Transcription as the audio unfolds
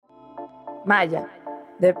Maya,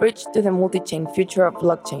 the bridge to the multi-chain future of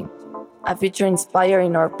blockchain, a future inspired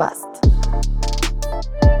in our past.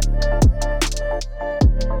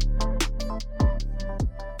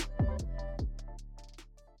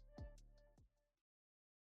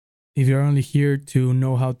 If you're only here to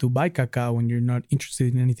know how to buy Cacao and you're not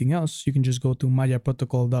interested in anything else, you can just go to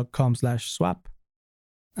mayaprotocol.com/swap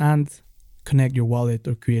and connect your wallet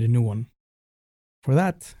or create a new one. For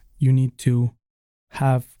that, you need to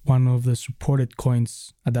have one of the supported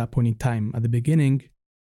coins at that point in time. At the beginning,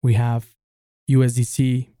 we have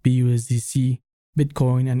USDC, BUSDC,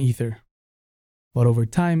 Bitcoin, and Ether. But over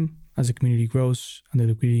time, as the community grows and the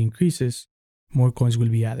liquidity increases, more coins will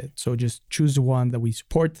be added. So just choose the one that we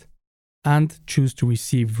support and choose to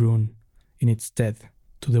receive Rune in its stead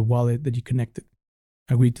to the wallet that you connected.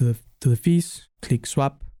 Agree to the fees, click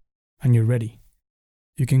swap, and you're ready.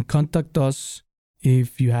 You can contact us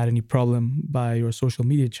if you had any problem by our social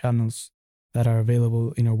media channels that are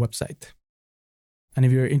available in our website. And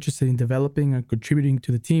if you're interested in developing and contributing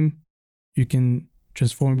to the team, you can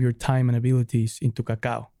transform your time and abilities into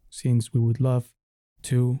Cacao, since we would love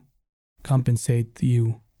to compensate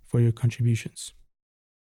you for your contributions.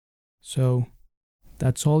 So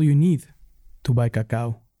that's all you need to buy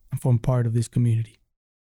Cacao and form part of this community.